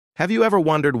Have you ever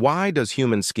wondered why does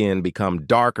human skin become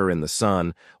darker in the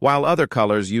sun while other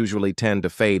colors usually tend to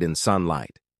fade in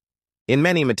sunlight? In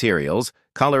many materials,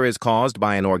 color is caused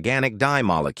by an organic dye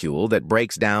molecule that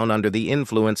breaks down under the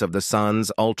influence of the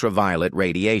sun's ultraviolet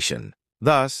radiation.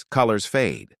 Thus, colors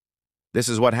fade. This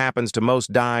is what happens to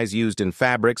most dyes used in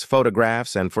fabrics,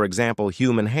 photographs, and, for example,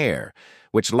 human hair,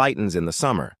 which lightens in the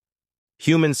summer.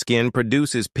 Human skin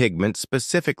produces pigment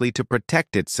specifically to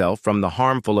protect itself from the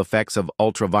harmful effects of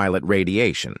ultraviolet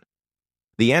radiation.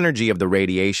 The energy of the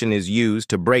radiation is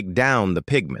used to break down the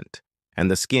pigment,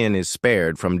 and the skin is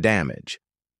spared from damage.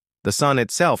 The sun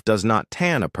itself does not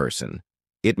tan a person.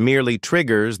 It merely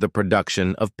triggers the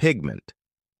production of pigment.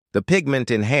 The pigment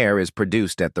in hair is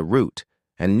produced at the root,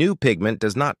 and new pigment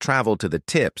does not travel to the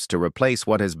tips to replace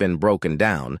what has been broken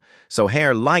down, so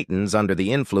hair lightens under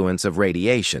the influence of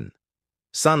radiation.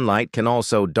 Sunlight can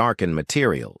also darken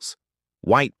materials.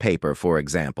 White paper, for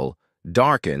example,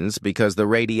 darkens because the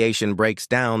radiation breaks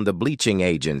down the bleaching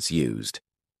agents used.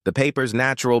 The paper's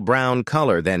natural brown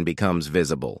color then becomes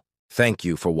visible. Thank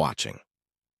you for watching.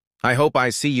 I hope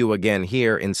I see you again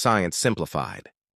here in Science Simplified.